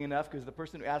enough because the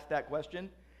person who asked that question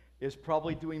is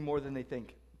probably doing more than they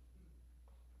think.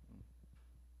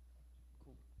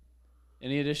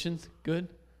 Any additions? Good?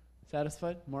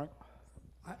 Satisfied? Mark?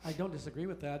 I don't disagree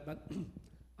with that, but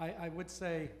I would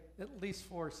say, at least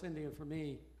for Cindy and for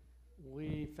me,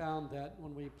 we found that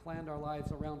when we planned our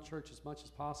lives around church as much as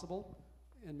possible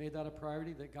and made that a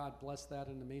priority, that God blessed that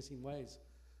in amazing ways.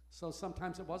 So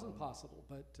sometimes it wasn't possible,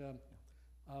 but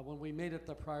when we made it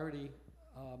the priority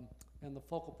and the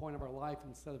focal point of our life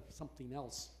instead of something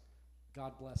else,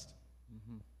 God blessed.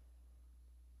 Mm-hmm.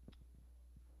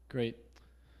 Great.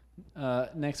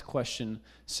 Next question.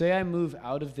 Say I move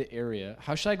out of the area.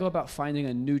 How should I go about finding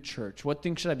a new church? What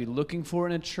things should I be looking for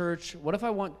in a church? What if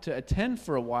I want to attend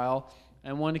for a while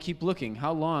and want to keep looking?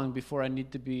 How long before I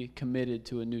need to be committed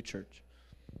to a new church?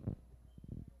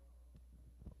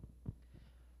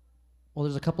 Well,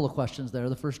 there's a couple of questions there.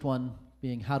 The first one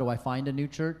being, how do I find a new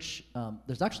church?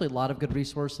 There's actually a lot of good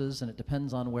resources, and it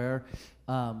depends on where.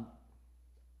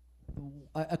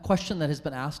 A question that has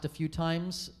been asked a few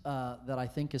times that I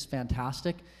think is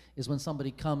fantastic is when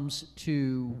somebody comes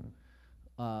to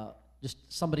just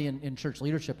somebody in church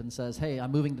leadership and says, hey,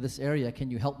 I'm moving to this area, can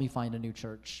you help me find a new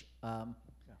church? I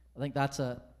think that's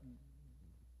a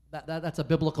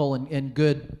biblical and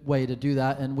good way to do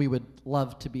that, and we would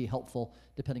love to be helpful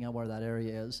depending on where that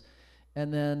area is.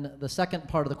 And then the second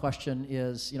part of the question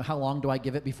is, how long do I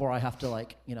give it before I have to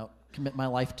commit my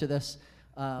life to this?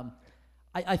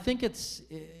 I think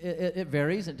it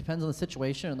varies. It depends on the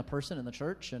situation and the person and the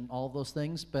church and all of those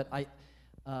things. But I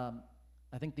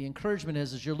think the encouragement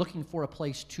is you're looking for a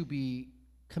place to be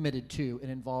committed to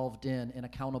and involved in and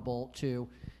accountable to,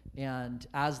 and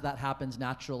as that happens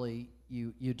naturally,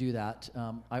 you do that.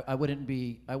 I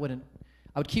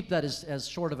would keep that as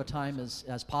short of a time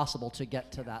as possible to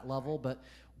get to that level. But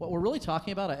what we're really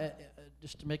talking about,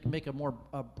 just to make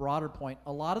a broader point,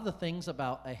 a lot of the things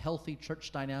about a healthy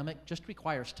church dynamic just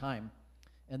requires time,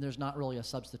 and there's not really a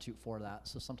substitute for that.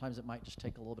 So sometimes it might just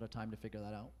take a little bit of time to figure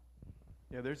that out.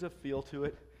 Yeah, there's a feel to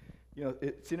it.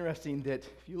 It's interesting that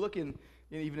if you look even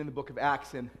in the book of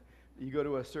Acts, and you go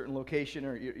to a certain location,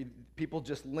 or people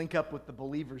just link up with the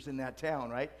believers in that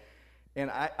town, right? And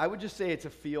I would just say it's a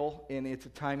feel, and it's a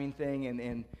timing thing,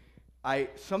 and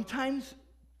sometimes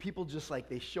people just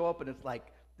they show up and it's like,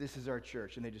 this is our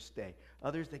church, and they just stay.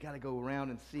 Others, they got to go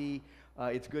around and see.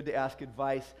 It's good to ask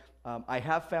advice. I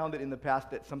have found that in the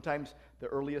past that sometimes the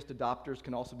earliest adopters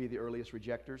can also be the earliest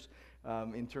rejectors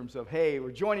in terms of, hey,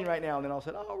 we're joining right now, and then all of a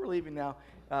sudden, oh, we're leaving now.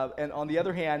 And on the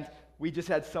other hand, we just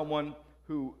had someone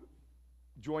who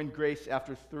joined Grace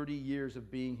after 30 years of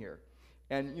being here.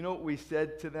 And you know what we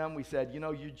said to them? We said,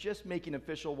 you're just making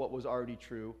official what was already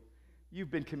true. You've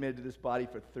been committed to this body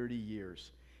for 30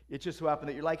 years. It just so happened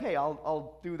that you're like, hey,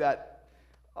 I'll do that.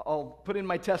 I'll put in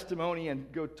my testimony and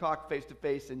go talk face to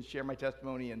face and share my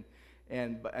testimony,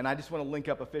 and I just want to link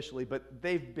up officially. But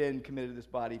they've been committed to this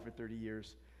body for 30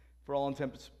 years. For all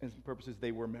intents and purposes,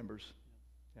 they were members.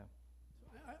 Yeah.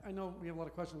 I know we have a lot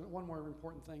of questions, but one more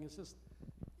important thing is just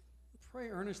pray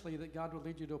earnestly that God will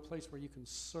lead you to a place where you can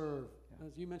serve. Yeah.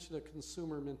 As you mentioned, a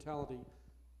consumer mentality.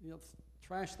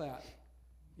 Trash that.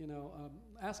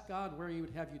 Ask God where He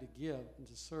would have you to give and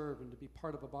to serve and to be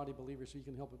part of a body of believers so you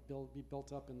can help it be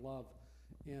built up in love.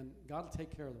 And God will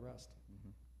take care of the rest.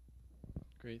 Mm-hmm.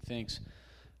 Great, thanks.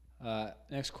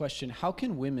 Next question. How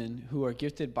can women who are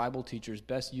gifted Bible teachers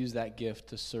best use that gift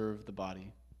to serve the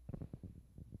body?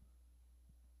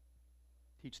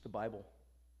 Teach the Bible.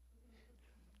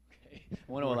 Okay.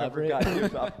 Want to elaborate?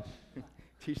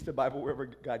 Teach the Bible wherever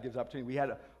God gives opportunity. We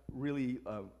had a really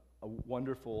a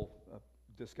wonderful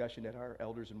discussion at our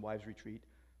Elders and Wives Retreat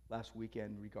last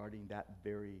weekend regarding that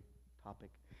very topic.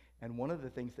 And one of the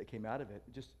things that came out of it,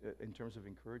 just in terms of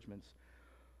encouragements,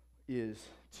 is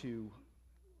to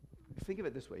think of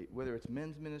it this way, whether it's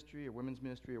men's ministry or women's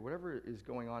ministry or whatever is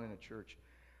going on in a church,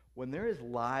 when there is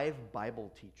live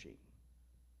Bible teaching,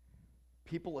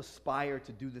 people aspire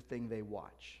to do the thing they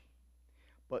watch.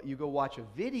 But you go watch a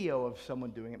video of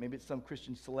someone doing it, maybe it's some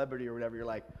Christian celebrity or whatever, you're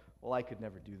like, well, I could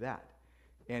never do that.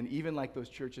 And even those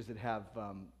churches that have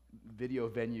video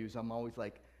venues, I'm always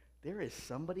like, there is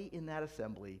somebody in that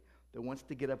assembly that wants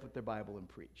to get up with their Bible and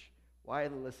preach. Why are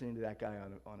they listening to that guy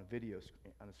on a video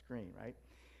on a screen, right?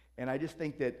 And I just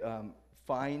think that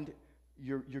find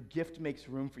your gift makes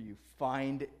room for you.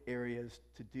 Find areas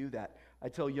to do that. I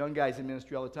tell young guys in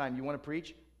ministry all the time, you want to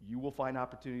preach? You will find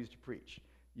opportunities to preach.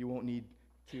 You won't need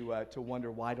to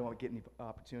wonder why don't I get any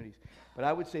opportunities. But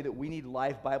I would say that we need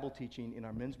live Bible teaching in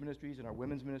our men's ministries and our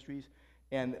women's ministries.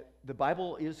 And the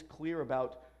Bible is clear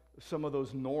about some of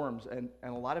those norms. And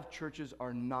a lot of churches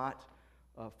are not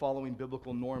following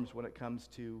biblical norms when it comes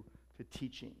to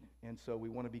teaching. And so we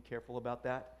want to be careful about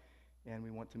that, and we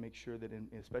want to make sure that,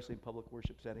 especially in public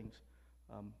worship settings,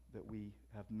 that we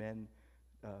have men,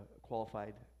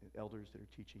 qualified elders that are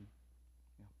teaching.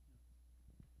 Yeah.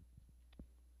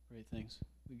 Great, thanks.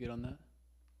 We good on that?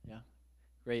 Yeah.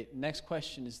 Great. Next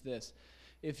question is this.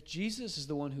 If Jesus is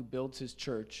the one who builds his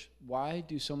church, why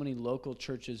do so many local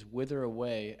churches wither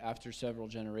away after several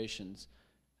generations?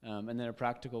 And then a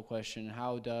practical question,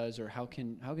 how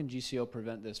can GCO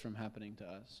prevent this from happening to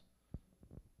us?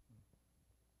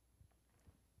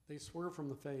 They swerve from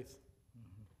the faith.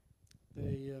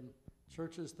 They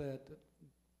churches that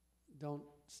don't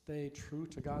stay true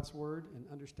to God's word and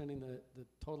understanding the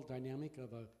total dynamic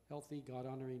of a healthy,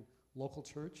 God-honoring local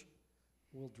church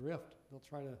will drift. They'll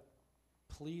try to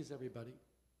please everybody,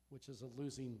 which is a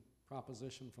losing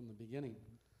proposition from the beginning.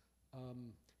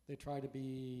 They try to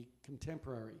be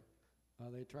contemporary.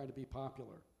 They try to be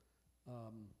popular.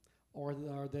 Or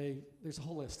are they, there's a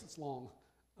whole list, it's long.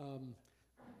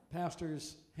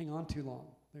 Pastors hang on too long.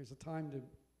 There's a time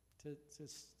to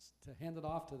hand it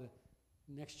off to the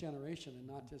next generation and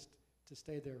not just to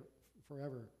stay there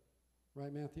forever.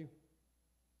 Right, Matthew?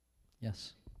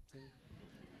 Yes.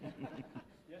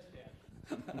 Yes, Dad.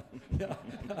 Yeah.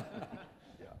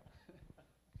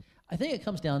 I think it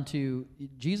comes down to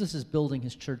Jesus is building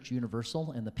his church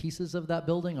universal, and the pieces of that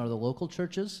building are the local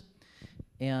churches.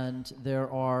 And there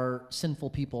are sinful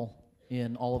people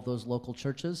in all of those local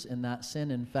churches, and that sin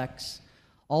infects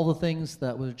all the things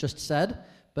that were just said,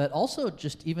 but also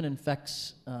just even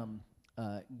infects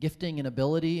gifting and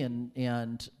ability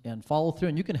and follow through.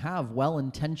 And you can have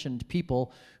well-intentioned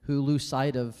people who lose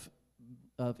sight of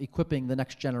equipping the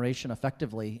next generation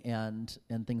effectively, and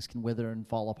things can wither and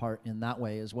fall apart in that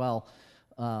way as well.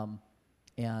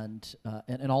 And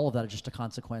all of that is just a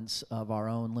consequence of our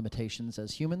own limitations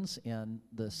as humans and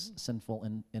this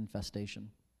sinful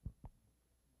infestation.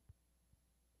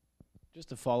 Just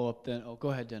to follow up then,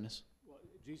 go ahead, Dennis. Well,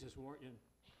 Jesus warned you.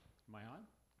 Am I on?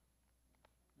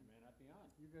 I may not be on.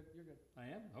 You're good. You're good.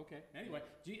 I am? Okay. Anyway,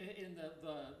 in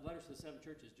the letters to the 7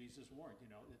 churches, Jesus warned,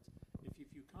 it's, if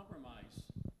you compromise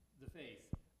the faith,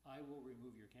 I will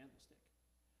remove your candlestick.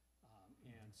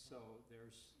 And so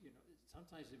there's,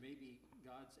 sometimes it may be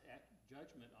God's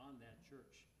judgment on that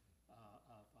church.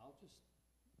 I'll just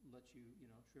let you,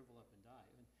 shrivel up and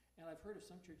die. And I've heard of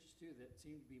some churches, too, that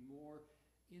seem to be more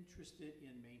interested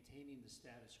in maintaining the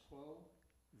status quo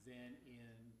than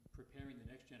in preparing the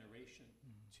next generation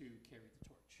to carry the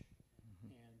torch.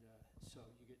 And so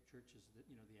you get churches that,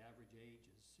 the average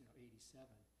age is, 87.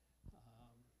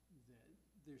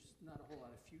 There's not a whole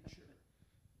lot of future,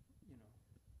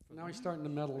 for Now them. he's starting to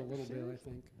meddle a little bit, I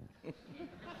think.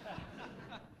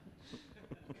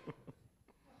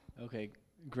 Okay,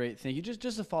 great. Thank you.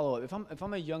 Just to follow up, if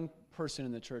I'm a young person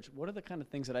in the church, what are the kind of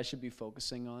things that I should be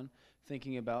focusing on,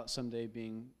 thinking about someday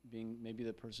being maybe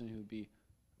the person who would be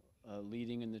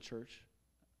leading in the church?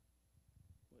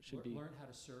 What should be? Learn how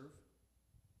to serve.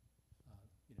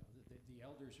 The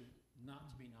elders are not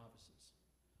to be novices,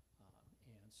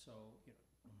 and so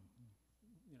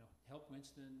help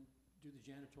Winston do the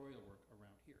janitorial work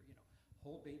around here.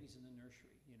 Hold babies in the nursery.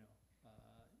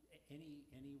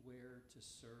 Anywhere to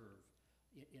serve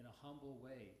in a humble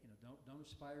way. Don't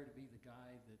aspire to be the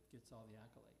guy that gets all the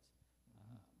accolades.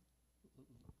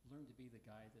 Learn to be the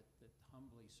guy that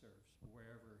humbly serves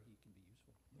wherever he can be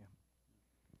useful. Yeah.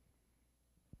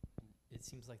 It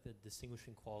seems like the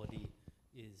distinguishing quality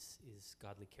is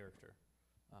godly character.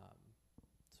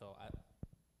 So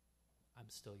I'm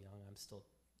still young. I'm still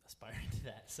aspiring to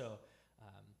that. So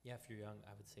if you're young,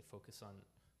 I would say focus on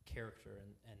character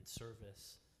and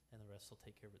service, and the rest will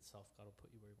take care of itself. God will put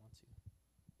you where he wants you.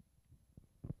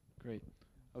 Great.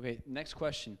 Okay, next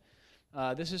question.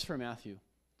 This is for Matthew.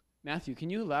 Matthew, can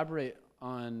you elaborate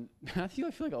on Matthew?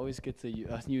 I feel like always gets a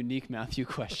unique Matthew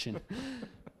question.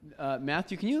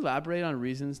 Matthew, can you elaborate on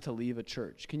reasons to leave a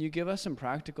church? Can you give us some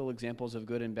practical examples of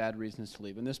good and bad reasons to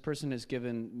leave? And this person has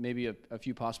given maybe a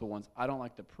few possible ones. I don't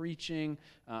like the preaching.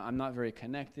 I'm not very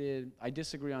connected. I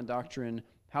disagree on doctrine.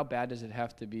 How bad does it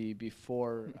have to be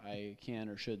before I can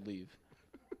or should leave?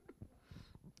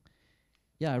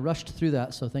 Yeah, I rushed through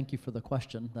that, so thank you for the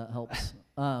question. That helps.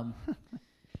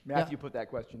 Matthew put that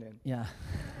question in. Yeah.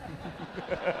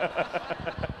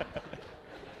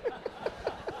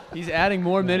 He's adding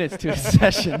more minutes to his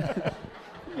session.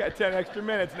 You got 10 extra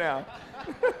minutes now.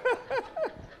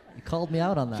 You called me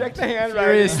out on that. Check the handwriting.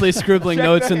 Furiously scribbling Check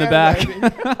notes the in the back.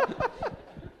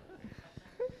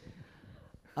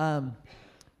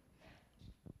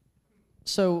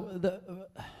 So the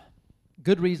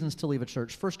good reasons to leave a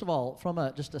church. First of all, from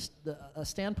a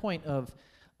standpoint of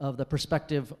of the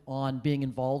perspective on being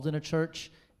involved in a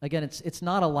church. Again, it's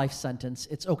not a life sentence.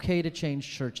 It's okay to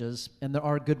change churches, and there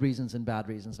are good reasons and bad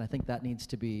reasons, and I think that needs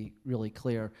to be really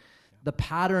clear. The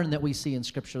pattern that we see in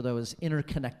Scripture, though, is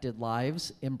interconnected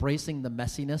lives, embracing the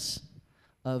messiness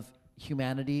of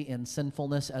humanity and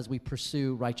sinfulness as we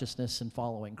pursue righteousness and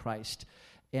following Christ.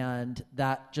 And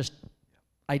that just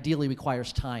ideally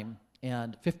requires time.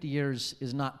 And 50 years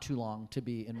is not too long to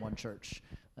be in one church.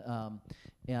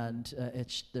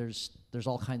 There's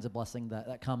all kinds of blessing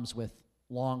that comes with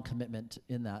long commitment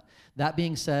in that. That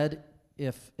being said,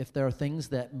 if there are things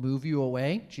that move you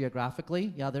away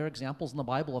geographically, yeah, there are examples in the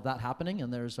Bible of that happening,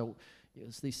 and there's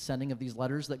the sending of these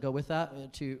letters that go with that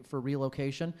for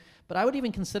relocation. But I would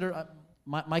even consider,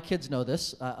 my kids know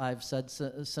this, I've said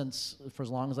since for as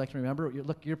long as I can remember,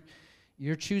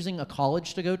 you're choosing a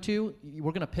college to go to,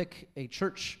 we're going to pick a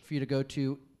church for you to go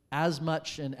to as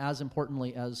much and as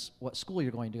importantly as what school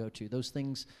you're going to go to. Those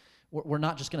things, we're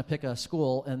not just going to pick a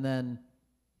school and then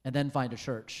find a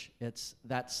church. That's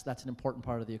an important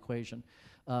part of the equation.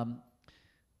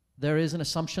 There is an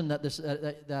assumption that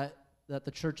that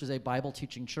the church is a Bible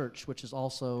teaching church, which is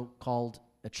also called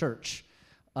a church.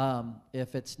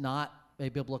 If it's not a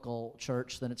biblical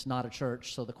church, then it's not a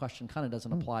church. So the question kind of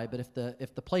doesn't apply. But if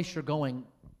the place you're going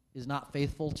is not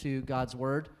faithful to God's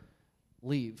word,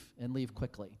 leave and leave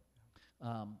quickly.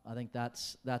 I think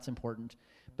that's important.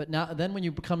 But then when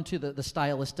you come to the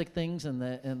stylistic things and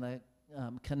the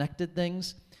connected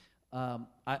things,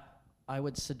 I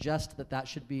would suggest that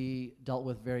should be dealt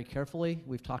with very carefully.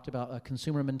 We've talked about a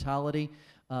consumer mentality.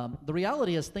 The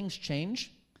reality is things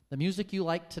change. The music you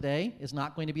like today is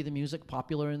not going to be the music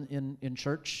popular in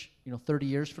church 30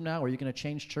 years from now. Are you going to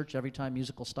change church every time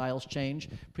musical styles change,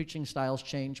 preaching styles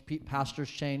change, pastors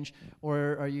change?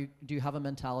 Or do you have a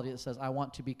mentality that says, I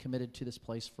want to be committed to this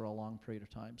place for a long period of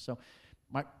time? So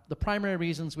the primary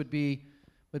reasons would be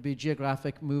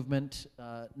geographic movement,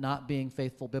 not being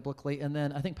faithful biblically. And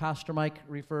then I think Pastor Mike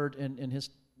referred in his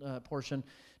portion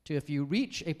to if you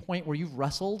reach a point where you've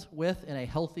wrestled with, in a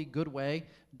healthy, good way,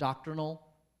 doctrinal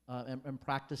and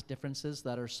practice differences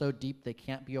that are so deep they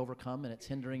can't be overcome and it's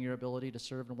hindering your ability to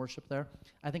serve and worship there,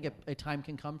 I think a time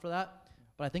can come for that.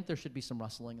 But I think there should be some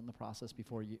wrestling in the process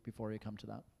before you come to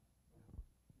that.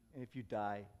 And if you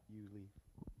die, you leave.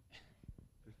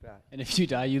 There's that. And if you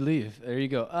die, you leave. There you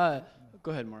go.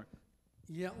 Go ahead, Mark.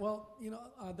 Yeah, well,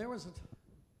 there was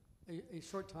a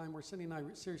short time where Cindy and I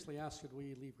seriously asked, should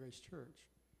we leave Grace Church?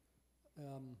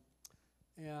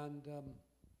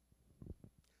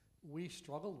 We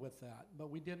struggled with that,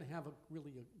 but we didn't have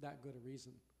that good a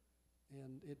reason.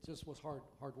 And it just was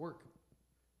hard work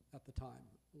at the time,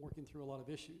 working through a lot of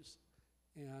issues.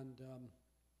 And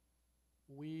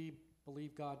we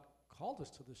believe God called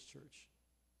us to this church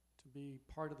to be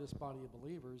part of this body of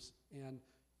believers, and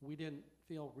we didn't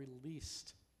feel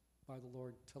released by the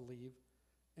Lord to leave.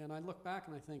 And I look back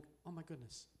and I think, oh my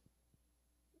goodness,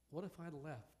 what if I had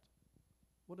left?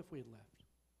 What if we had left?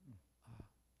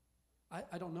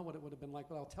 I don't know what it would have been like,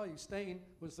 but I'll tell you, staying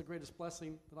was the greatest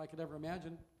blessing that I could ever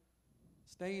imagine.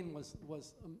 Staying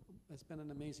has been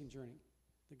an amazing journey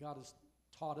that God has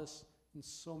taught us in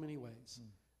so many ways.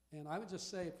 And I would just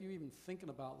say, if you're even thinking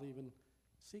about leaving,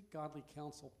 seek godly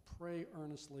counsel, pray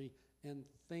earnestly, and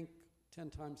think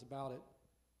 10 times about it,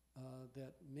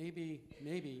 that maybe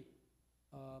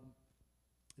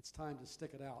it's time to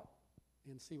stick it out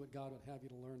and see what God would have you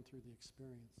to learn through the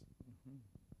experience. Mm-hmm.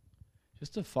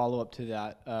 Just to follow up to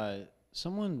that,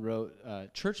 someone wrote,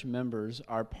 church members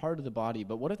are part of the body,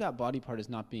 but what if that body part is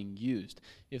not being used?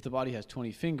 If the body has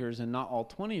 20 fingers and not all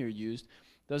 20 are used,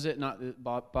 does it not, the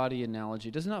body analogy,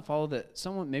 does it not follow that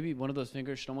maybe one of those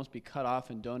fingers should almost be cut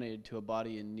off and donated to a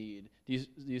body in need? Do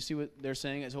you see what they're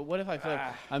saying? So what if I feel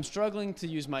like I'm struggling to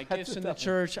use my gifts in the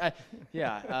church?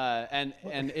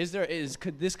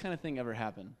 Could this kind of thing ever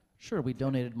happen? Sure, we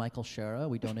donated Michael Shara.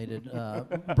 We donated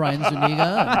Brian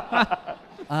Zuniga.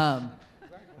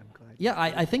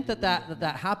 I think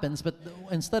that happens. But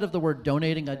instead of the word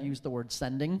donating, I'd use the word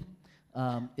sending.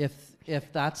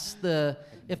 If that's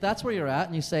where you're at,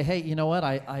 and you say, hey, you know what?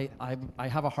 I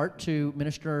have a heart to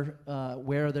minister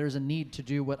where there's a need to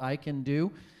do what I can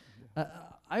do.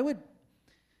 I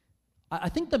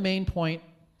think the main point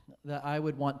that I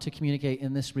would want to communicate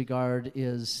in this regard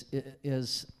is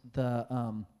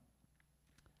the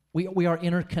we are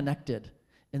interconnected.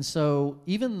 And so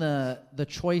even the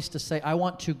choice to say, I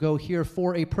want to go here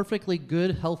for a perfectly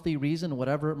good, healthy reason,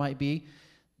 whatever it might be,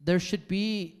 there should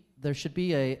be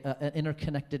an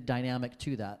interconnected dynamic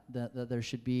to that there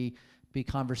should be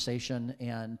conversation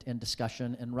and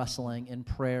discussion and wrestling and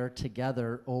prayer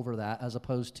together over that, as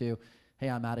opposed to, hey,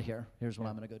 I'm out of here. Here's what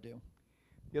I'm going to go do.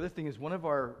 The other thing is one of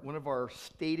our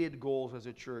stated goals as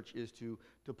a church is to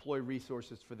deploy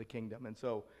resources for the kingdom. And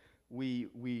so we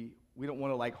don't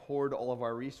want to like hoard all of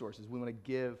our resources. We want to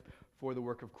give for the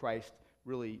work of Christ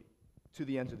really to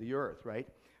the ends of the earth, right?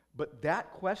 But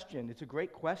that question, it's a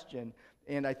great question,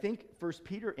 and I think 1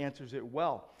 Peter answers it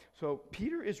well. So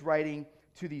Peter is writing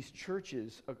to these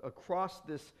churches across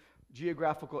this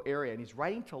geographical area, and he's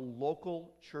writing to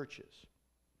local churches.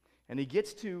 And he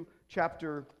gets to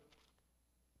chapter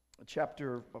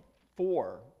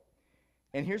 4,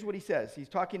 and here's what he says. He's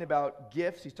talking about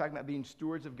gifts. He's talking about being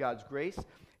stewards of God's grace.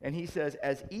 And he says,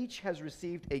 as each has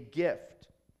received a gift,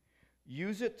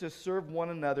 use it to serve one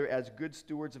another as good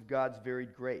stewards of God's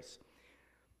varied grace.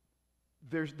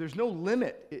 There's no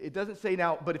limit. It doesn't say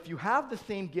now, but if you have the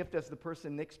same gift as the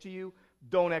person next to you,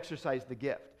 don't exercise the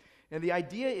gift. And the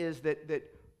idea is that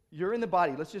you're in the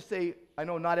body. Let's just say, I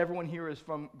know not everyone here is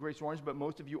from Grace Orange, but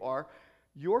most of you are.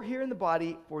 You're here in the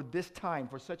body for this time,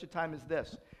 for such a time as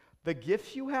this. The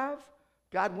gifts you have,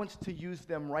 God wants to use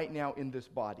them right now in this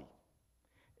body.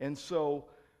 And so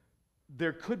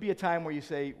there could be a time where you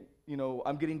say,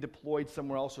 I'm getting deployed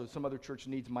somewhere else or some other church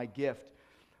needs my gift.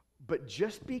 But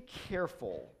just be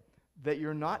careful that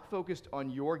you're not focused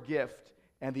on your gift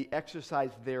and the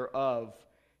exercise thereof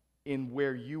in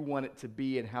where you want it to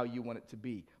be and how you want it to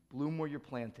be. Bloom where you're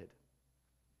planted.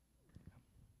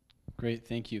 Great,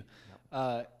 thank you.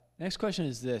 Next question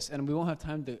is this, and we won't have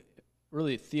time to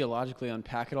really theologically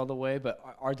unpack it all the way, but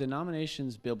are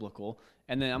denominations biblical?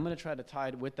 And then I'm going to try to tie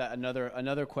with that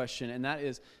another question, and that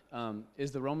is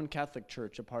the Roman Catholic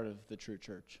Church a part of the true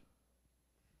church?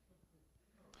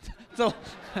 So,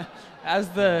 as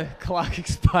the clock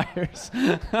expires.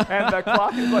 And the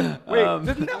clock is like, wait,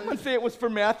 didn't that one say it was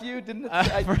for Matthew? Didn't it?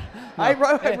 I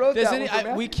wrote that one for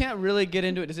Matthew. We can't really get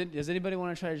into it. Does anybody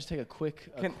want to try to just take a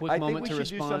quick moment to respond? I think we should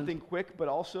do something quick, but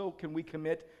also can we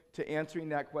commit to answering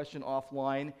that question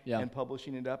offline and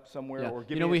publishing it up somewhere? Or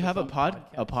giving we have a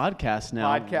podcast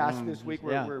now. Podcast this week.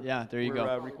 There you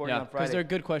go. Recording on Friday. Because they're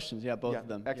good questions. Yeah, both of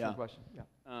them. Excellent question. Yeah.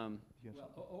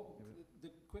 The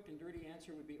quick and dirty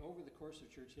answer would be over the course of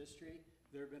church history,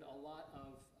 there have been a lot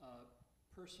of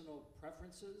personal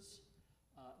preferences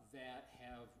that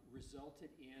have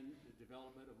resulted in the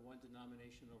development of one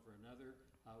denomination over another.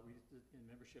 In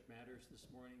Membership Matters this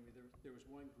morning, there was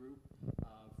one group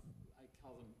of, I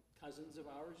call them cousins of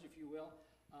ours, if you will,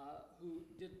 who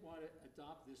didn't want to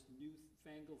adopt this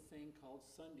newfangled thing called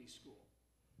Sunday school.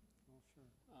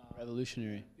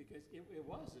 Revolutionary. Because it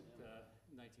was in the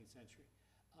 19th century.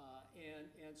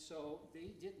 And so they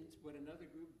didn't, but another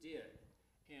group did.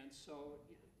 And so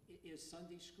is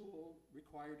Sunday school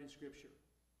required in Scripture?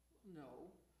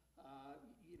 No.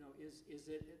 Is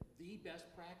it the best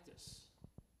practice?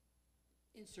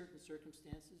 In certain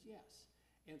circumstances, yes.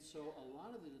 And so a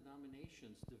lot of the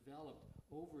denominations developed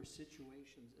over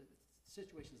situations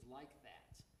like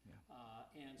that.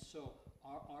 Yeah. And so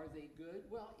are they good?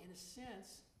 Well, in a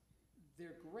sense,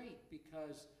 they're great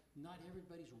because not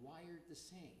everybody's wired the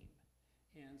same.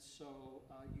 And so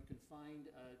you can find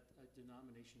a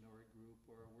denomination or a group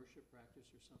or a worship practice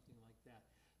or something like that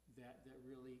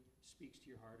really speaks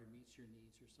to your heart or meets your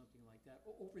needs or something like that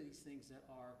over these things that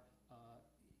are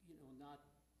not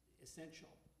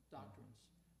essential doctrines.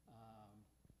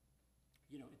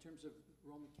 In terms of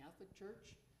Roman Catholic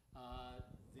Church,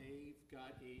 they've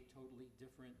got a totally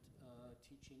different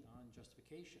teaching on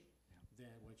justification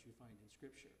than what you find in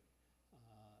Scripture.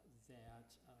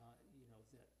 That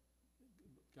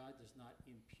God does not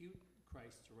impute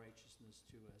Christ's righteousness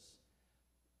to us.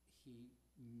 He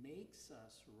makes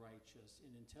us righteous,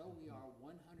 and until we are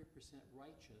 100%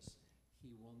 righteous,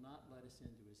 He will not let us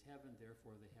into His heaven.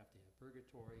 Therefore, they have to have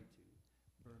purgatory to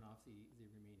burn off the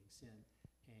remaining sin.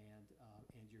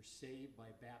 And you're saved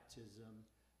by baptism,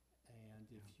 and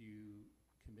if you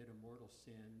commit a mortal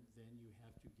sin, then you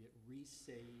have to get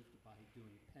re-saved by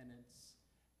doing penance.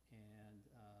 And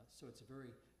so it's a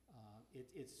very,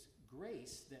 it's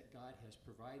grace that God has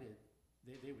provided.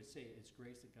 They would say it's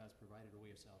grace that God's provided a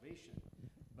way of salvation,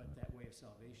 but that way of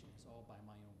salvation is all by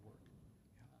my own work.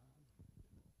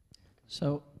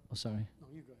 Sorry. No,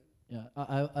 you go ahead. Yeah,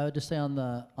 I would just say on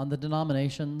the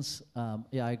denominations,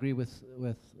 I agree with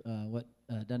what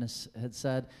Dennis had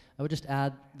said. I would just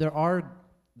add there are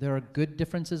good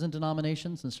differences in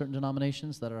denominations, and certain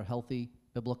denominations that are healthy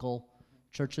biblical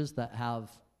churches that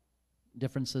have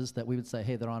differences that we would say,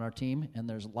 hey, they're on our team, and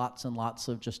there's lots and lots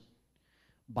of just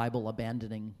Bible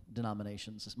abandoning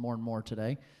denominations. It's more and more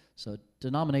today. So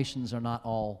denominations are not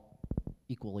all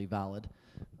equally valid.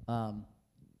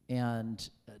 And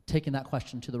taking that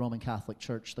question to the Roman Catholic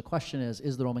Church, the question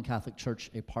is the Roman Catholic Church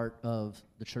a part of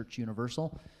the Church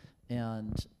Universal?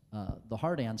 And the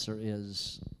hard answer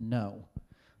is no.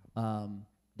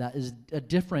 That is a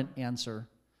different answer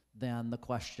than the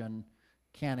question,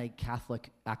 can a Catholic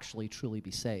actually truly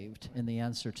be saved? And the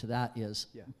answer to that is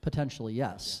potentially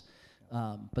yes.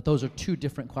 But those are two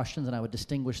different questions, and I would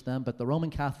distinguish them. But the Roman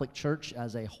Catholic Church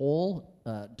as a whole,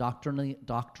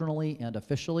 doctrinally and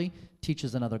officially,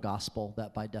 teaches another gospel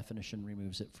that by definition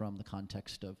removes it from the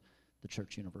context of the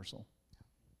Church Universal.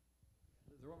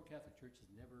 The Roman Catholic Church has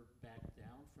never backed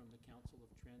down from the Council of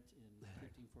Trent in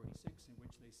 1546, in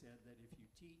which they said that if you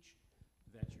teach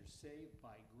that you're saved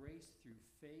by grace through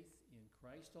faith in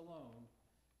Christ alone,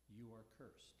 you are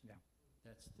cursed. Yeah.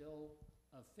 That's still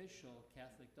official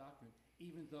Catholic doctrine,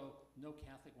 even though no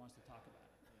Catholic wants to talk about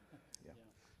it.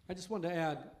 I just wanted to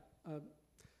add,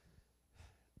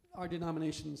 our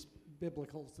denomination's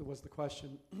biblical was the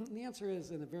question. The answer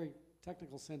is, in a very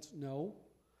technical sense, no.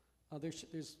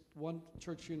 There's one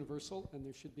church universal, and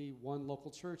there should be one local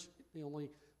church. The only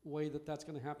way that that's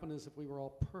going to happen is if we were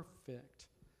all perfect.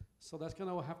 So that's going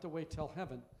to have to wait till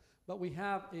heaven. But we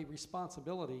have a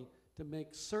responsibility to make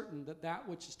certain that that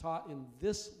which is taught in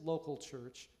this local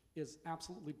church is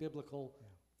absolutely biblical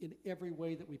in every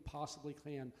way that we possibly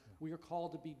can. We are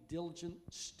called to be diligent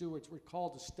stewards. We're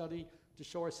called to study, to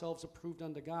show ourselves approved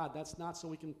unto God. That's not so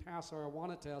we can pass our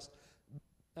Awana test.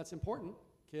 That's important,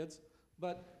 kids.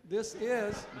 But this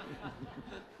is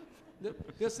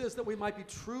this is that we might be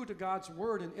true to God's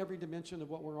word in every dimension of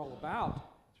what we're all about.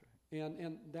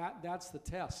 And that's the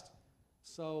test.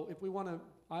 So if we want to,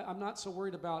 I'm not so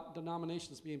worried about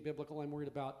denominations being biblical. I'm worried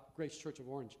about Grace Church of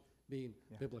Orange being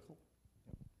biblical.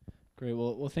 Great.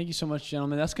 Well, thank you so much,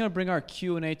 gentlemen. That's going to bring our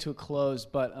Q&A to a close,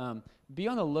 but be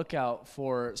on the lookout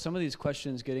for some of these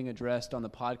questions getting addressed on the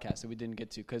podcast that we didn't get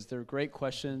to, because they're great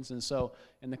questions, and so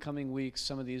in the coming weeks,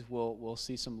 some of these we'll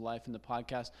see some life in the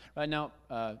podcast. Right now,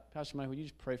 Pastor Mike, would you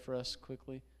just pray for us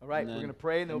quickly? All right, we're going to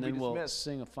pray, and then we'll we'll dismiss.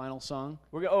 sing a final song.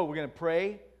 We're going to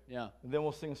pray, Yeah, and then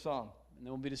we'll sing a song. and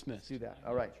then we'll be dismissed. Let's do that.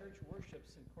 All right. Church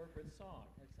worships in corporate song.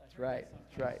 That's right.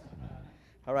 That's right.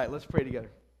 All right, let's pray together.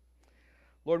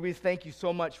 Lord, we thank you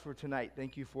so much for tonight.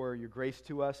 Thank you for your grace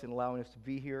to us and allowing us to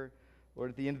be here. Lord,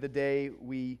 at the end of the day,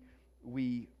 we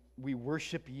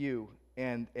worship you,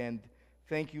 and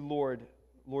thank you,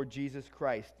 Lord Jesus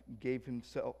Christ gave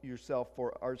yourself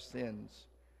for our sins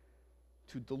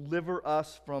to deliver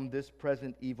us from this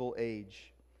present evil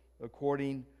age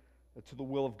according to the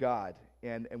will of God.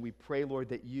 And we pray, Lord,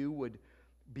 that you would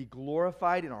be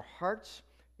glorified in our hearts,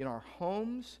 in our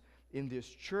homes, in this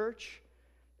church.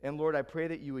 And Lord, I pray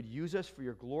that you would use us for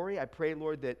your glory. I pray,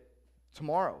 Lord, that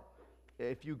tomorrow,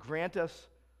 if you grant us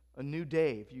a new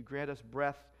day, if you grant us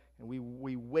breath, and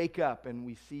we wake up and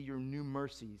we see your new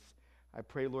mercies, I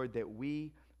pray, Lord, that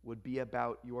we would be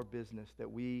about your business,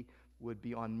 that we would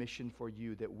be on mission for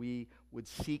you, that we would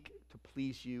seek to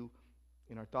please you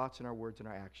in our thoughts and our words and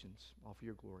our actions, all for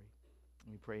your glory.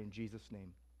 And we pray in Jesus' name.